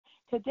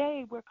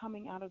Today we're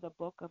coming out of the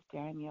book of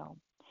Daniel.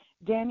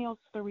 Daniel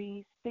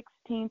 3:16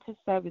 to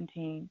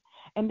 17,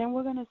 and then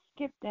we're going to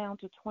skip down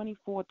to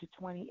 24 to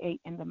 28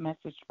 in the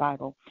Message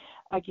Bible.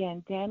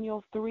 Again,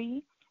 Daniel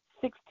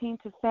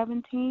 3:16 to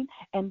 17,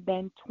 and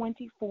then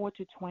 24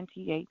 to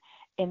 28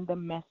 in the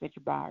Message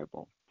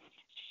Bible.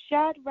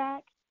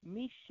 Shadrach,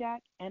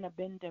 Meshach, and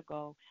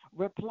Abednego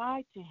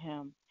replied to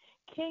him,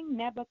 King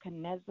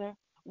Nebuchadnezzar,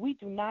 we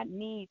do not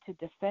need to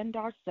defend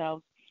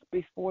ourselves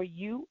before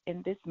you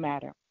in this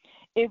matter.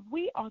 If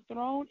we are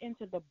thrown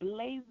into the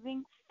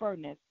blazing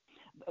furnace,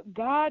 the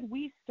God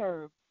we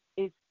serve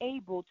is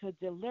able to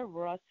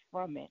deliver us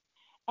from it,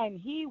 and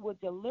he will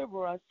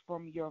deliver us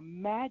from your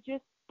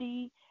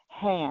majesty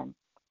hand.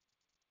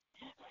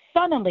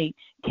 Suddenly,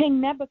 King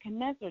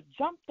Nebuchadnezzar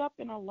jumped up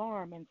in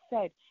alarm and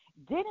said,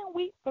 Didn't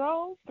we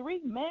throw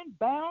 3 men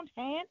bound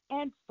hand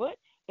and foot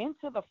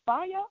into the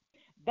fire?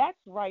 That's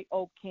right,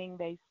 O king,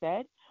 they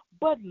said.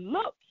 But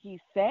look, he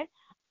said,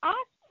 I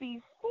see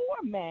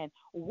 4 men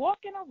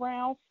walking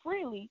around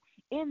freely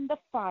in the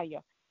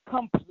fire,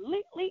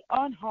 completely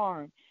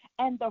unharmed,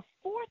 and the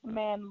 4th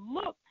man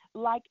looked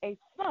like a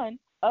son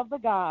of the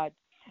gods.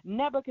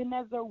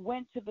 Nebuchadnezzar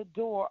went to the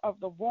door of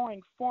the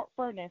roaring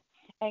furnace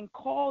and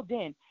called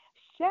in,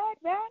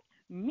 Shadrach,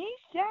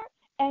 Meshach,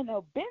 and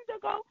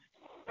Abednego,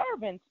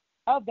 servants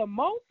of the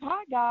Most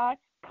High God,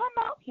 come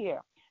out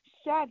here.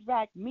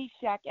 Shadrach,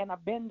 Meshach, and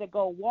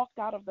Abednego walked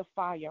out of the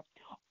fire.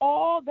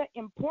 All the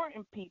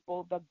important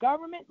people, the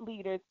government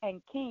leaders,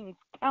 and kings,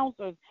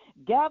 counselors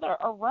gathered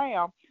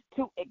around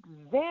to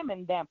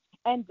examine them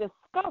and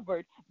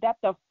discovered that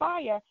the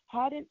fire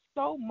hadn't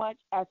so much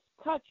as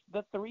touched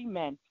the 3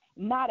 men.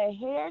 Not a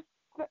hair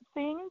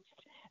singed,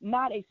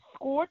 not a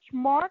scorch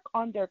mark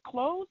on their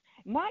clothes,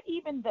 not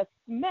even the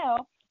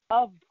smell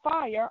of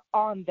fire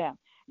on them.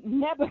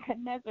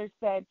 Nebuchadnezzar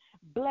said,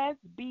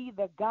 Blessed be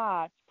the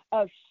God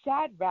of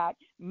Shadrach,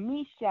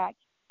 Meshach,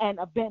 and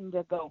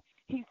Abednego.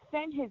 He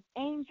sent his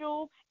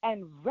angel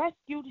and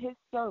rescued his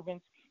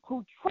servants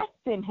who trust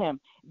in him.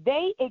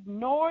 They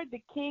ignored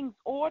the king's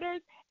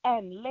orders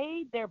and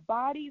laid their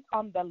bodies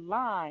on the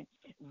line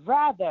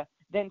rather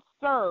than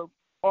serve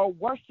or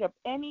worship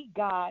any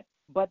god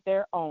but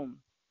their own.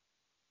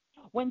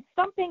 When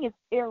something is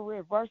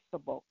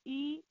irreversible,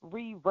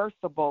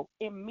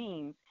 it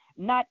means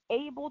not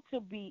able to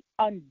be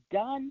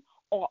undone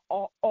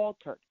or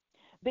altered.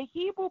 The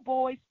Hebrew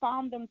boys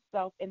found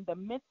themselves in the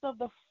midst of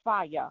the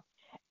fire,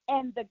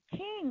 and the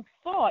king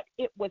thought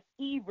it was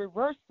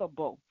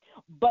irreversible.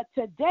 But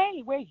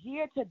today we're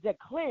here to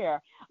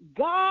declare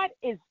God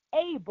is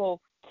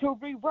able to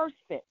reverse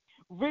it.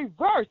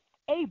 Reverse,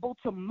 able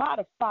to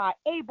modify,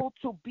 able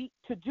to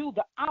do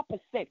the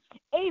opposite,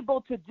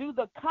 able to do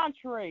the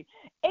contrary,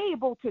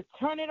 able to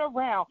turn it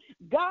around.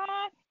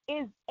 God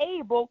is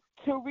able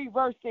to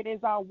reverse it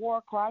is our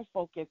war cry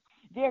focus.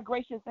 Dear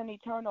gracious and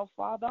eternal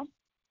Father,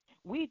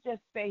 we just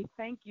say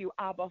thank you,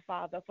 Abba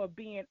Father, for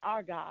being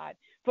our God,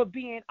 for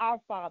being our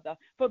Father,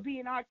 for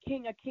being our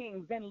King of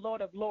Kings and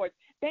Lord of Lords.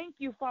 Thank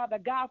you, Father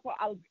God, for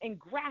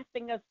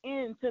engrafting us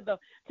into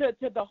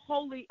the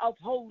Holy of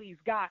Holies,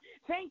 God.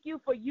 Thank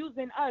you for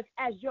using us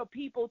as your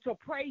people to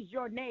praise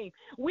your name.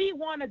 We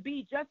want to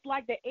be just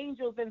like the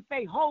angels and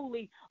say,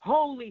 Holy,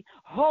 holy,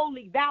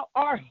 holy, thou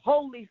art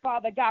holy,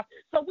 Father God.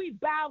 So we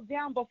bow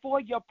down before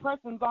your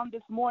presence on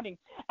this morning.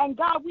 And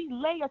God, we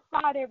lay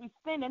aside every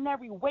sin and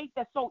every weight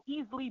that so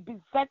easily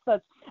besets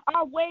us.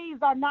 Our ways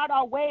are not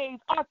our ways.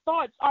 Our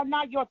thoughts are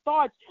not your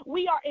thoughts.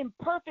 We are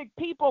imperfect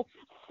people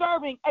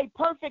serving a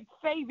perfect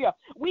Savior.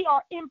 We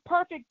are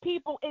imperfect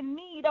people in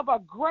need of a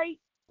great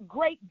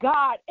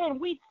God,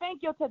 and we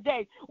thank you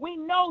today. We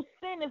know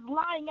sin is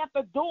lying at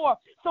the door,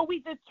 so we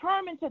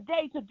determine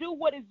today to do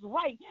what is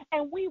right,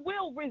 and we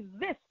will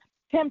resist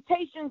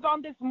temptations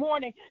on this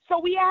morning. So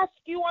we ask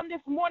you on this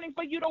morning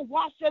for you to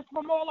wash us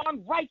from all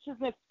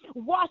unrighteousness.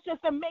 Wash us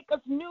and make us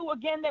new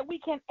again, that we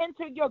can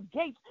enter your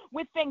gates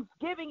with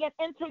thanksgiving and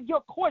enter your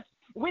courts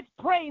with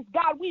praise.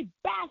 God, we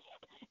bask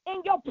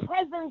in your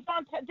presence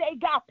on today,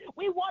 God.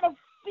 We want to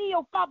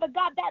feel, Father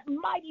God, that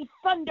mighty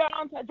thunder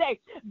on today.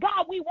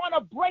 God, we want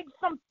to break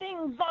some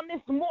things on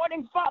this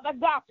morning, Father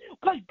God,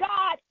 because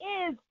God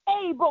is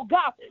able,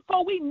 God.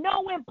 For we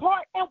know in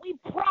part and we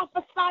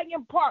prophesy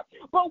in part,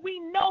 but we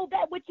know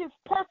that which is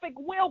perfect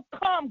will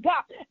come,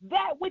 God.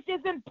 That which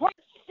is in part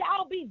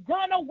shall be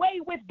done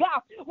away with,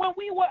 God. When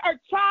we were a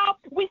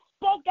child, we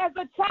spoke as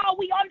a child,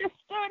 we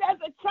understood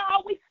as a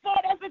child, we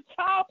thought as a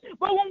child,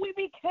 but when we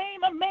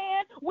became a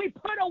man, we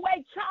put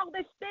away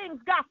childish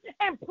things, God,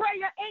 and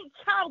prayer ain't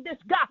childish,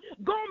 God.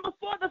 Going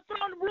before the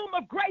throne room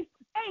of grace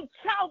ain't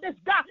childish,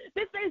 God.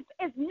 This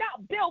is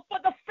not built for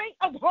the faint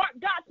of heart,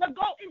 God, to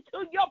go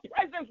into your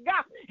presence,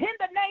 God, in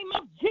the name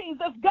of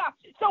Jesus, God.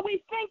 So we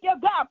thank you,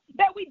 God,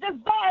 that we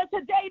desire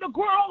today to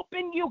grow up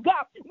in you,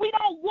 God. We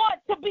don't want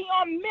to be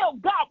on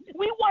milk, God.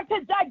 We want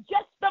to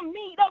digest the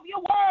meat of your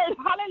word.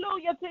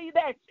 Hallelujah to you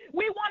there.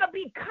 We want to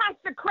be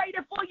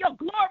consecrated for your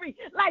glory,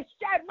 like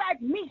Shadrach,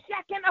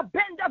 Meshach, and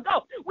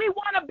Abednego. We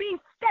want to be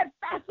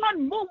steadfast,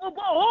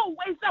 unmovable,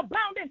 always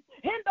abounding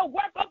in the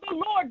work of the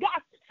Lord, God.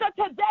 So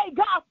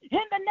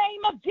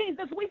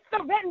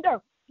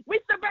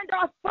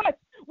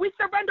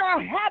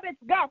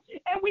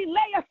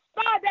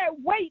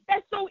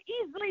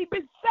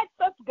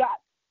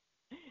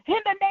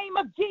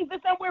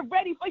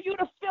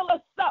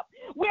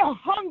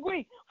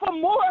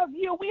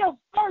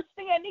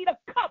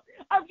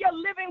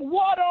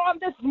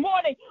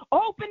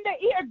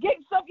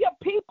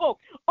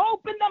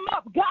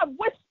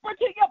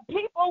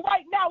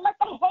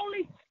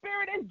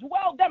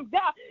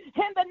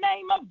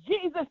name of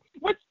Jesus,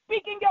 we're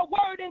speaking your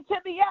word into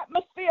the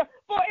atmosphere,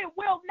 for it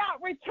will not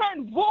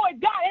return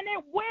void, God, and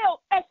it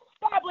will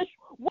establish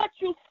what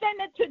you send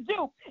it to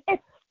do.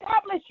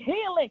 Establish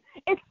healing.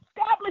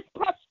 Establish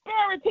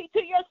prosperity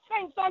to your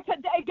saints on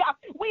today, God.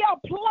 We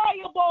are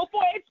pliable,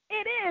 for it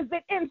is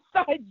an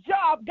inside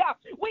job, God.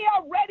 We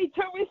are ready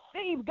to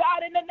receive,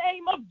 God, in the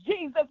name of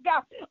Jesus,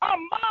 God. Our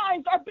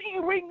minds are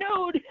being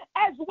renewed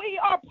as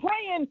we are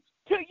praying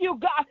to you,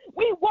 God.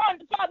 We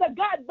want, Father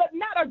God, but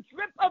not a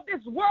drip of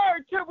this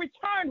word to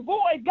return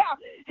void, God.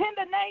 In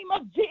the name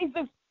of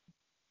Jesus,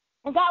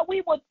 God, we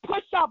will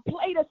push our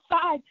plate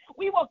aside.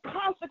 We will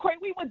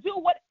consecrate. We will do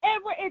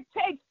whatever it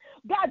takes.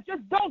 God,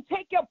 just don't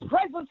take your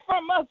presence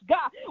from us,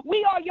 God.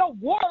 We are your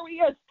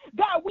warriors.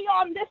 God, we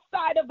are on this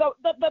side of the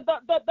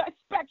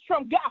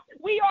spectrum, God.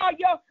 We are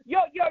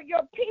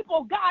your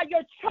people, God,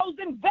 your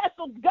chosen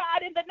vessels,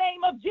 God, in the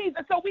name of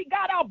Jesus. So we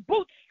got our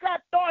boots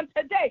strapped on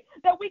today,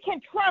 that we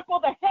can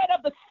trample the head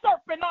of the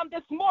serpent on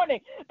this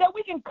morning, that we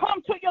can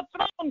come to your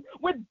throne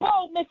with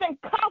boldness and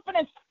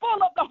confidence,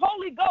 full of the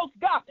Holy Ghost,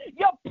 God.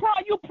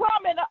 You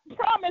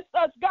promised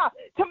us, God,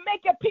 to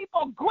make your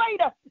people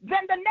greater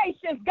than the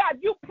nations, God.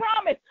 You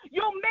promised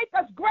you'll make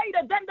us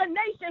greater than the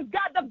nations,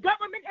 God. The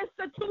government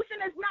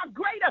institution is not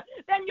greater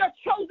than your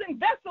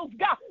chosen vessels,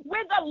 God.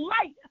 We're the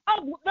light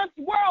of this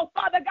world,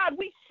 Father God.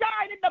 We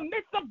shine in the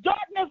midst of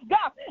darkness,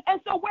 God.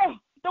 And so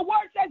the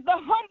word says the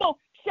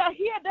humble shall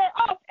hear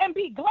thereof and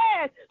be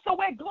glad. So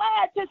we're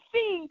glad to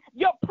see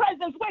your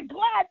presence. We're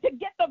glad to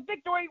get the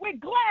victory. We're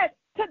glad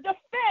to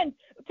defend,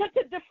 to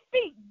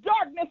defeat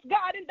darkness,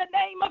 God, in the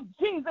name of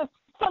Jesus.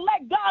 So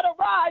let God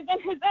arise and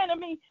his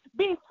enemy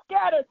be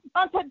scattered.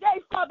 On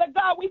today, Father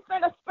God, we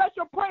send a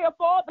special prayer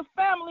for all the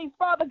families,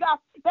 Father God,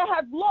 that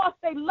have lost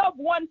a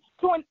loved one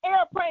to an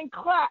airplane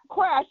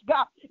crash,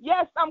 God.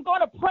 Yes, I'm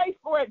going to pray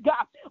for it,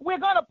 God.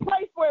 We're going to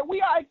pray for it.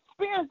 We are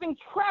experiencing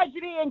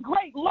tragedy and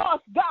great loss,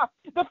 God.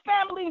 The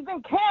families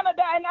in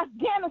Canada and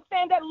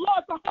Afghanistan that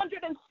lost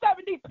 170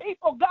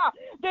 people, God,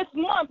 this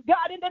month,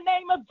 God, in the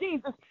name of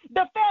Jesus.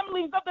 The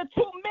families of the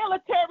 2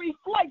 military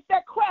flights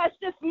that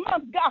crashed this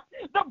month, God.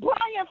 The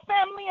Bryant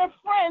family and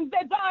friends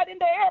that died in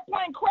the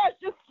airplane crash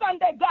this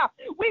Sunday, God.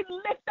 We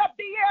lift up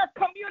the air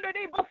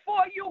community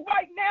before you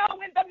right now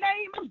in the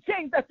name of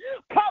Jesus.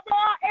 Cover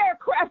our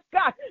aircraft,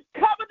 God.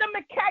 Cover the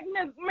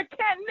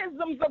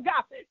mechanisms of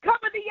God.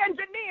 Cover the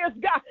engineers,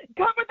 God.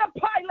 Cover the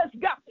pilots,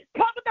 God.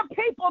 Cover the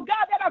people,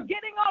 God, that are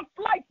getting on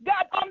flights,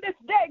 God, on this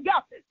day,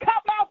 God.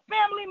 Cover our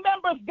family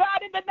members,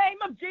 God, in the name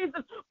of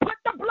Jesus. Put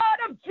the blood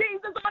of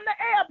Jesus on the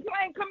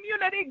airplane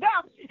community,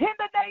 God, in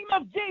the name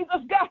of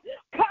Jesus, God.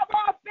 Cover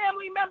our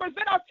family members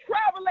that are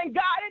traveling,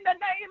 God, in the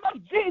name of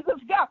Jesus,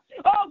 God.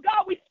 Oh,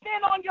 God, we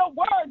stand on your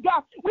word,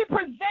 God. We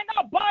present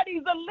our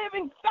bodies a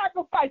living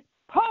sacrifice,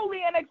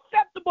 holy and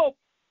acceptable,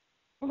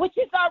 which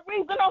is our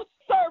reasonable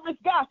service,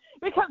 God,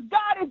 because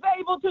God is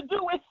able to do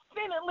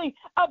exceedingly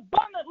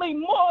abundantly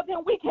more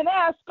than we can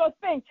ask or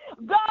think.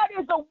 God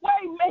is a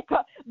way maker.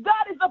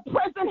 God is a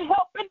present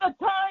help in the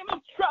time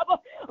of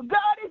trouble.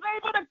 God is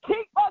able to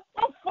keep us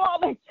from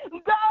falling.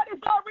 God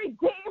is our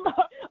redeemer.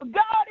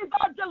 God is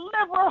our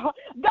deliverer.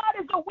 God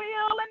is the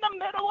wheel in the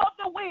middle of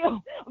the wheel.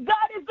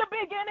 God is the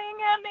beginning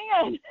and the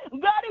end.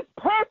 God is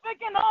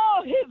perfect in all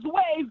his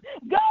ways.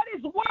 God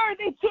is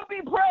worthy to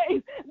be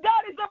praised.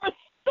 God is a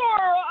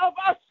restorer of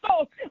our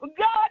soul.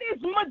 God is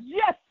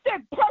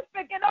majestic,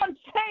 perfect, and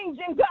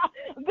unchanging.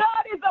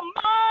 God is a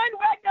mind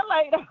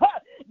regulator.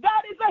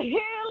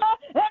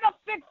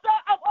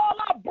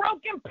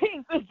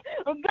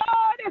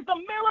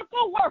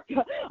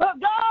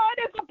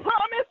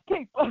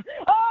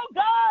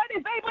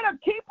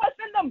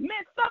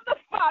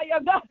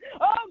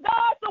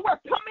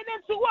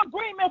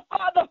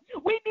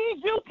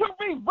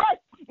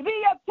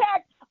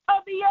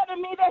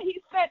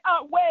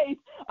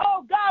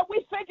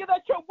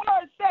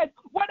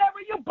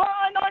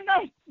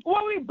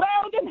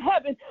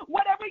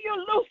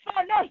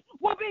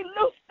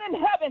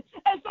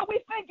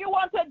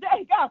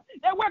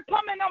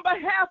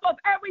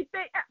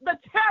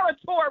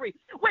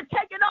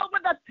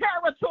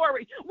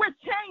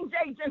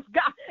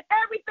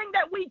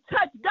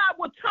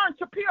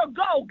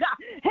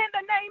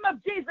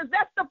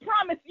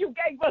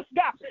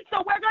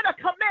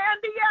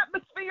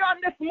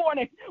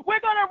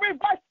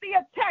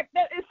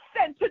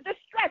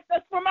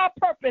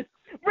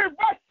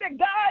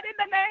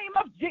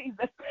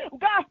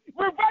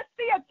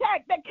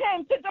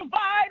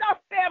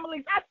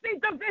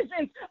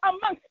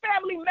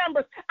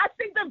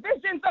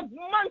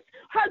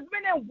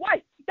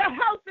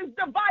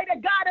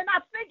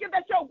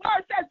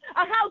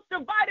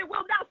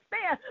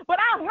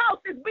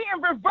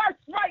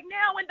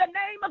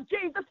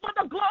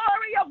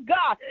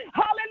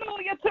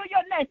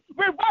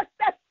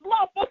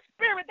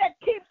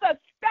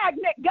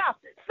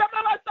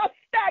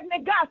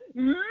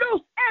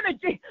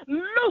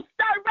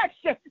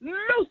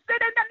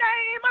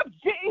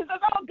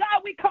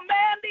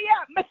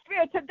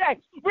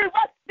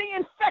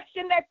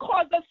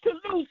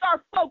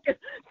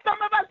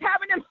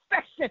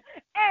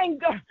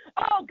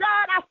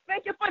 God, I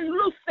thank you for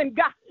loosing,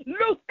 God.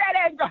 Loose that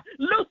anger.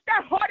 Loose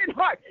that hardened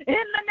heart.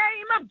 In the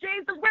name of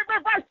Jesus, we're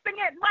reversing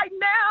it right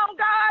now,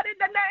 God, in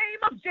the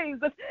name of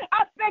Jesus.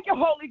 I thank you,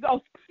 Holy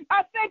Ghost.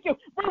 I thank you.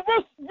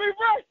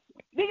 Reverse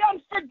the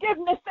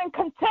unforgiveness and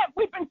contempt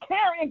we've been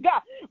carrying,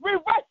 God.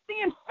 Reverse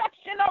the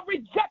infection of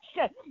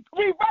rejection.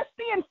 Reverse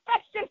the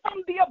infection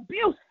from the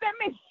abuse and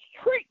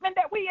mistreatment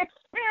that we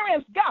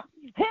experienced, God.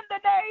 In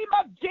the name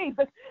of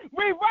Jesus,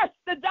 reverse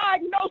the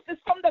diagnosis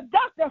from the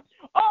doctor.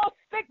 All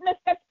sickness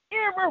that's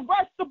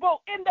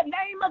irreversible in the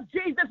name of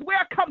Jesus.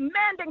 We're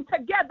commanding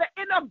together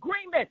in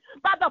agreement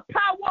by the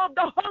power of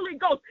the Holy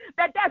Ghost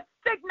that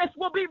sickness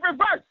will be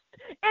reversed.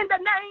 In the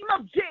name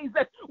of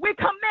Jesus, we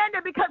command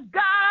it because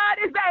God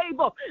is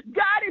able.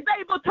 God is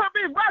able to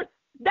reverse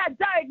that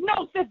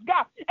diagnosis,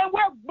 God. And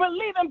we're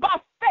believing by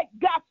faith,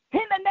 God.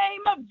 In the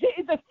name of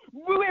Jesus,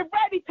 we're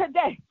ready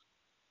today.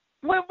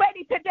 We're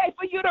ready today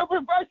for you to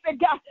reverse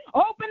it, God.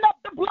 Open up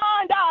the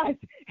blind eyes.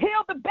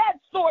 Heal the bed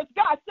sores,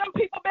 God. Some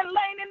people have been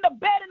laying in the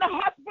bed, in the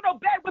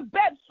hospital bed with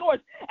bed sores.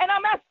 And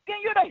I'm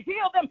asking you to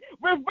heal them.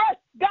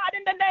 Reverse, God,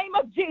 in the name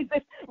of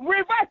Jesus.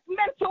 Reverse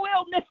mental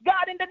illness,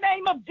 God, in the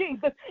name of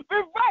Jesus.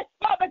 Reverse,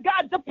 Father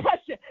God,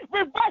 depression.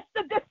 Reverse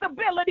the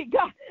disability,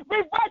 God.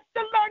 Reverse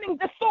the learning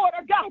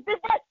disorder, God.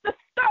 Reverse the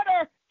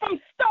stutter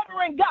from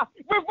stuttering, God.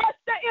 Reverse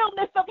the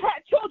illness of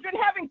children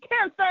having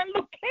cancer and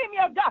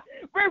leukemia, God.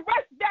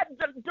 Reverse that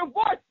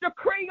divorce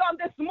decree on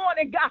this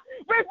morning, God.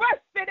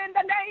 Reverse it in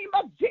the name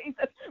of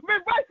Jesus.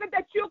 Reverse it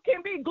that you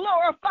can be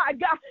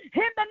glorified, God.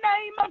 In the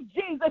name of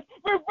Jesus.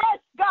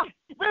 Reverse, God.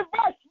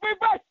 Reverse,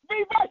 reverse,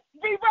 reverse,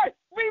 reverse,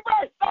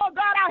 reverse. Oh,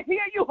 God, I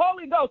hear you,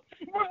 Holy Ghost.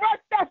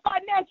 Reverse that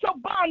financial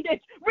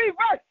bondage.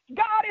 Reverse.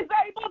 God is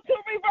able to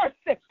reverse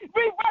it.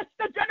 Reverse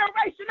the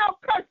generational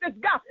curses,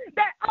 God.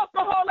 That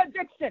alcohol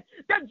addiction,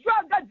 the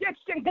drug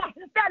addiction, God.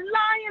 That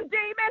lying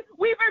demon,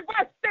 we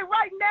reverse it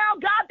right now,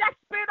 God. That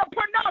spirit of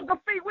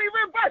pornography, we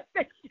reverse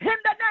it. In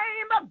the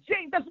name of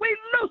Jesus, we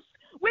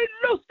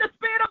loose the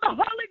spirit of the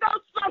Holy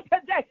Ghost from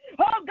today.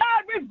 Oh,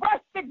 God,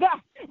 reverse it, God.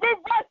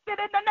 Reverse it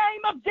in the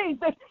name of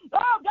Jesus.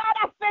 Oh, God,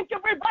 I thank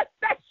you. Reverse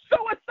that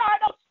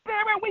suicidal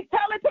spirit. We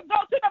tell it to go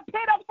to the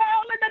pit of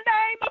hell in the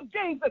name of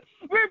Jesus.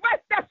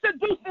 Reverse that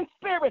seducing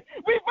spirit.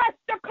 Reverse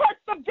the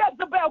curse of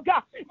Jezebel,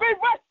 God.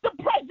 Reverse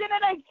depression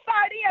and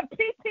anxiety and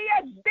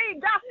PTSD,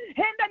 God,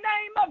 in the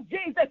name of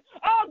Jesus.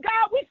 Oh,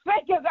 God, we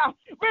thank you, God.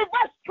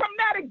 Reverse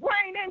traumatic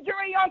brain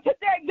injury on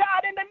today,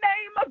 God, in the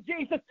name of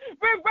Jesus.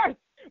 Reverse,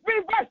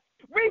 reverse,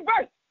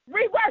 reverse,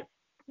 reverse,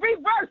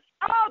 reverse.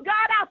 Oh,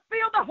 God, I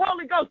feel the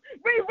Holy Ghost.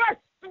 Reverse,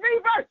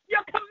 reverse.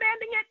 You're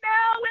commanding it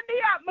now in the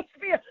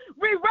atmosphere.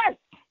 Reverse.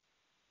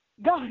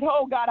 God,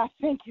 oh, God, I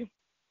thank you.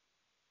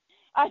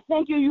 I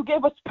thank you. You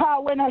gave us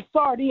power and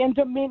authority and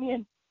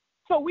dominion.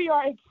 So we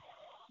are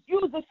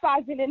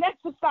exercising and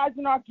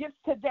exercising our gifts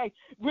today.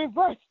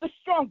 Reverse the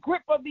strong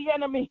grip of the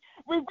enemy.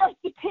 Reverse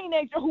the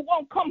teenager who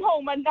won't come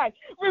home at night.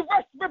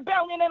 Reverse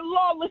rebellion and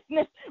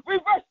lawlessness.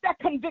 Reverse that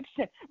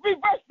conviction.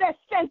 Reverse that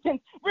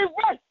sentence.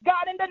 Reverse,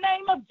 God, in the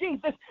name of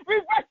Jesus.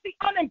 Reverse the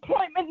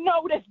unemployment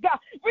notice, God.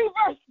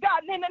 Reverse,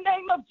 God, in the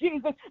name of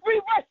Jesus.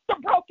 Reverse the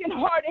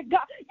brokenhearted,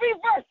 God.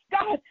 Reverse,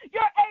 God.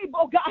 You're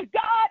able, God.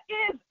 God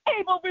is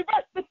able.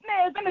 Reverse the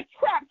snares and the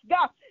traps,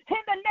 God,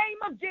 in the name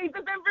of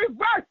Jesus, and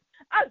reverse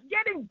us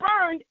getting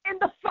burned in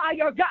the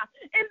fire, God.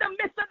 In the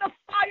midst of the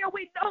fire,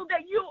 we know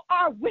that you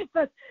are with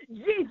us.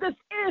 Jesus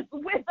is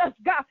with us,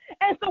 God.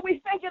 And so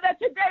we thank you that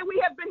today we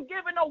have been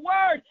given a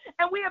word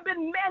and we have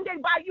been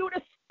mandated by you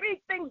to speak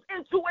things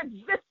into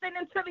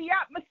existence, into the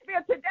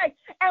atmosphere today.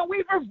 And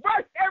we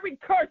reverse every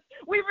curse.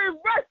 We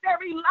reverse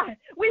every lie.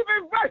 We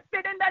reverse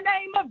it in the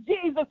name of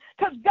Jesus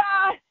because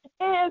God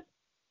is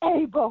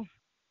able.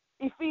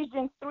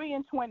 Ephesians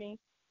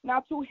 3:20. Now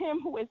to him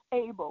who is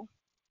able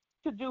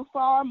to do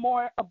far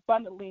more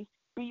abundantly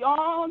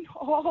beyond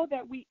all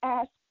that we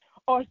ask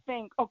or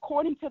think,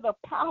 according to the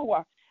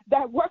power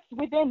that works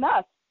within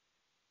us.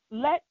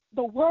 Let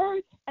the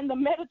words and the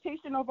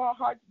meditation of our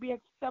hearts be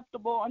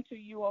acceptable unto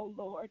you, O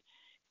Lord.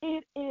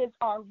 It is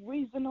our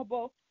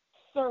reasonable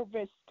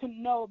service to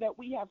know that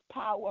we have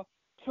power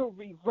to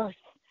reverse.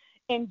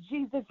 In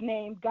Jesus'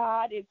 name,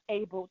 God is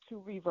able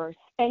to reverse.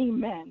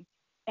 Amen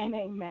and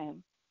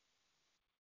amen.